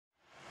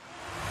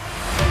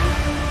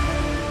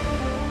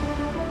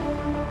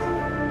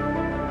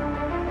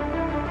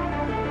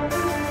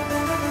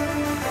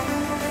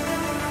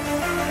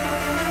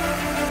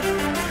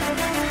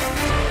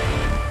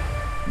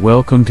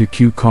Welcome to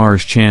Q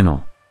Cars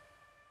channel.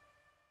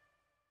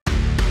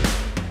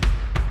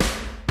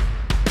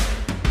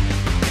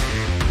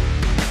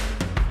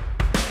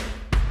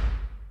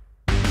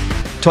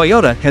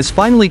 Toyota has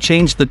finally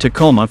changed the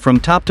Tacoma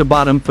from top to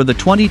bottom for the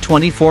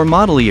 2024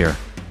 model year.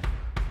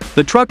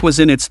 The truck was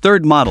in its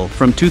third model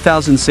from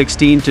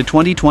 2016 to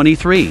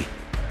 2023.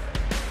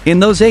 In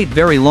those 8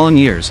 very long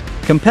years,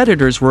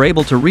 competitors were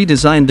able to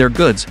redesign their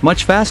goods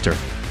much faster.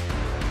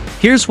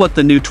 Here's what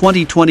the new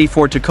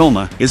 2024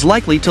 Tacoma is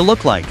likely to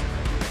look like.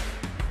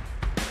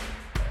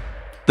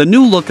 The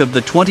new look of the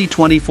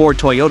 2024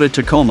 Toyota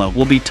Tacoma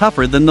will be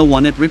tougher than the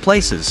one it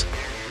replaces.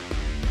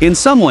 In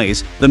some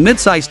ways, the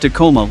mid-size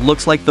Tacoma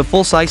looks like the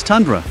full-size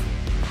Tundra.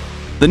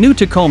 The new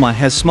Tacoma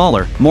has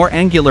smaller, more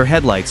angular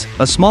headlights,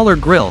 a smaller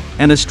grille,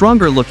 and a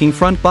stronger-looking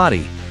front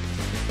body.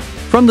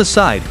 From the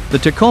side, the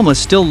Tacoma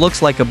still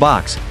looks like a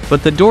box,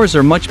 but the doors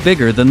are much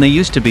bigger than they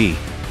used to be.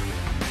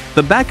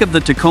 The back of the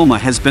Tacoma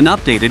has been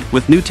updated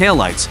with new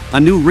taillights, a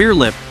new rear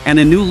lip, and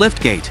a new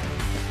liftgate.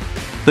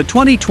 The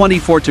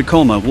 2024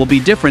 Tacoma will be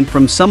different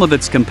from some of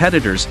its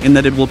competitors in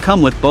that it will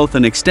come with both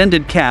an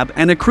extended cab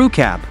and a crew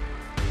cab.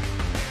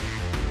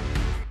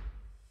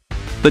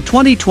 The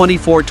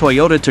 2024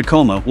 Toyota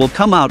Tacoma will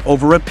come out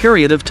over a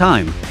period of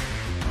time.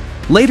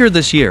 Later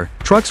this year,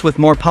 trucks with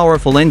more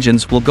powerful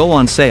engines will go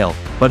on sale,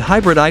 but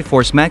hybrid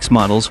iForce Max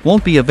models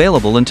won't be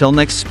available until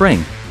next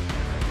spring.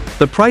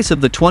 The price of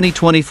the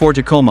 2024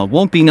 Tacoma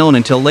won't be known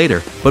until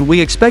later, but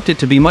we expect it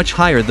to be much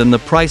higher than the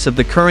price of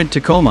the current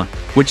Tacoma,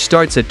 which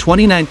starts at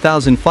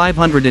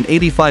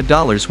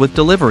 $29,585 with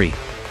delivery.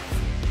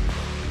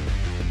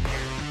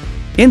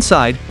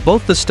 Inside,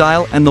 both the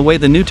style and the way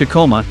the new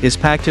Tacoma is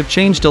packed have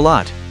changed a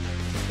lot.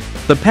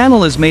 The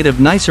panel is made of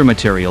nicer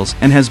materials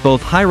and has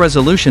both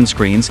high-resolution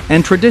screens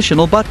and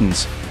traditional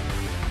buttons.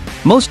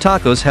 Most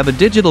Tacos have a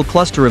digital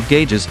cluster of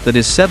gauges that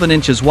is 7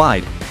 inches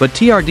wide, but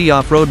TRD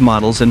off-road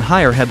models and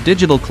higher have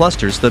digital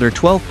clusters that are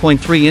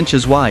 12.3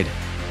 inches wide.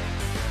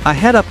 A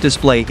head-up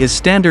display is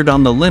standard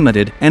on the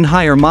limited and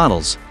higher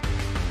models.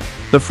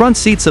 The front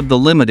seats of the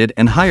limited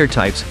and higher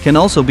types can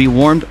also be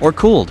warmed or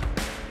cooled.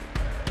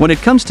 When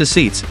it comes to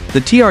seats,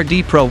 the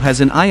TRD Pro has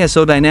an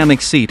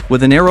isodynamic seat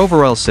with an air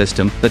overall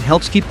system that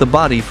helps keep the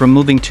body from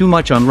moving too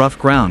much on rough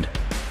ground.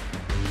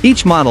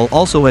 Each model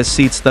also has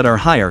seats that are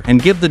higher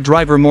and give the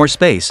driver more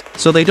space,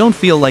 so they don't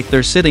feel like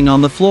they're sitting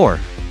on the floor.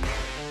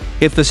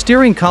 If the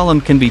steering column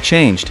can be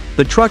changed,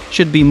 the truck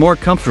should be more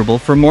comfortable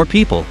for more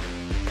people.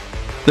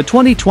 The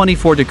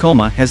 2024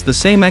 Tacoma has the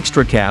same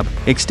extra cab,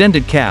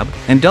 extended cab,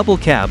 and double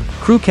cab,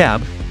 crew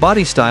cab,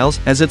 body styles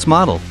as its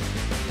model.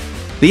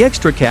 The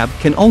extra cab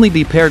can only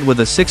be paired with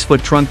a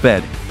 6-foot trunk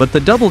bed, but the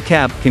double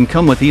cab can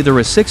come with either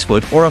a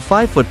 6-foot or a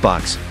 5-foot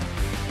box.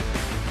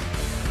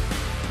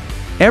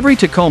 Every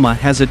Tacoma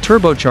has a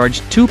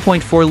turbocharged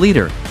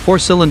 2.4-liter,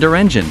 4-cylinder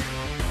engine.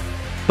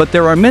 But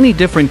there are many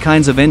different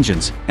kinds of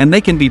engines, and they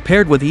can be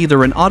paired with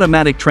either an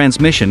automatic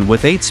transmission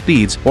with 8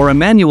 speeds or a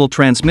manual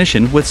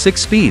transmission with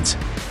 6 speeds.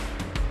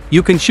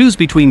 You can choose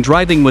between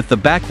driving with the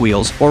back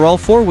wheels or all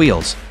 4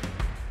 wheels.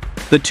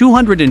 The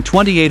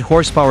 228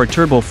 horsepower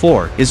Turbo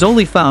 4 is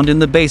only found in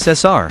the base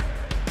SR.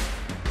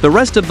 The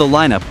rest of the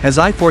lineup has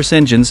iForce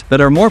engines that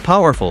are more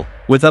powerful,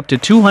 with up to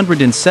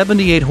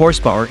 278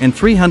 horsepower and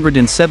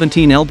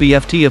 317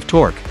 lb-ft of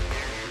torque.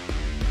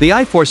 The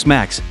iForce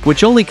Max,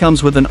 which only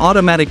comes with an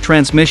automatic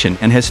transmission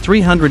and has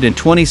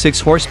 326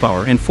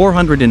 horsepower and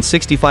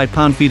 465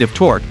 pound-feet of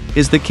torque,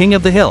 is the king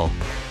of the hill.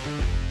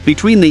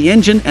 Between the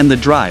engine and the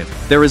drive,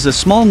 there is a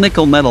small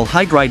nickel-metal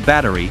hydride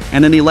battery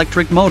and an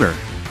electric motor.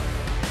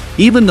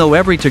 Even though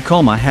every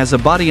Tacoma has a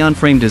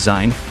body-on-frame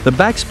design, the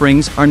back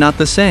springs are not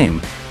the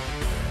same.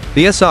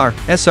 The SR,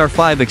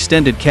 SR5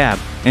 extended cab,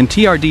 and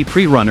TRD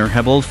Pre-Runner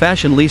have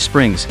old-fashioned leaf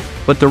springs,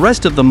 but the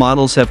rest of the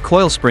models have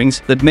coil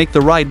springs that make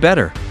the ride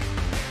better.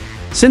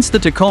 Since the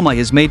Tacoma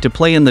is made to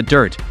play in the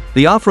dirt,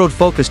 the off-road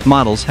focused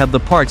models have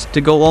the parts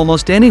to go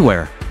almost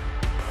anywhere.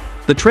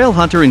 The Trail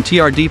Hunter and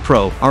TRD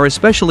Pro are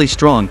especially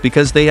strong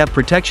because they have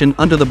protection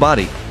under the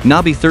body,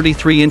 knobby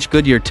 33-inch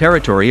Goodyear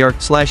Territory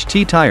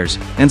R/T tires,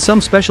 and some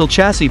special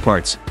chassis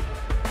parts.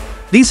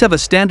 These have a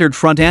standard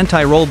front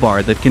anti-roll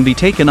bar that can be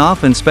taken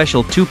off and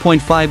special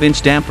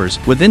 2.5-inch dampers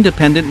with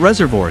independent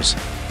reservoirs.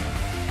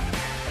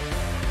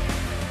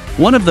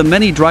 One of the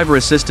many driver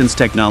assistance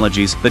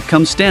technologies that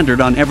comes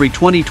standard on every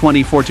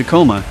 2024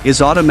 Tacoma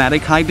is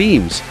automatic high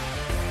beams.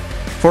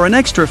 For an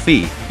extra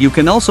fee, you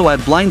can also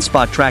add blind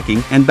spot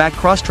tracking and back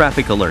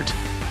cross-traffic alert.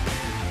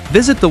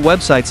 Visit the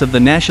websites of the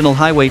National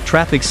Highway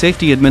Traffic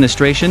Safety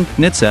Administration,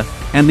 NHTSA,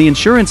 and the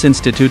Insurance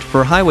Institute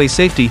for Highway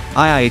Safety,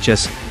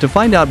 IIHS, to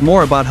find out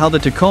more about how the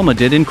Tacoma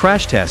did in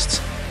crash tests.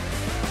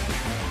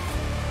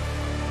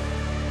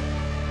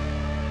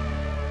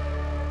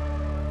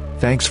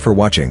 Thanks for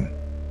watching.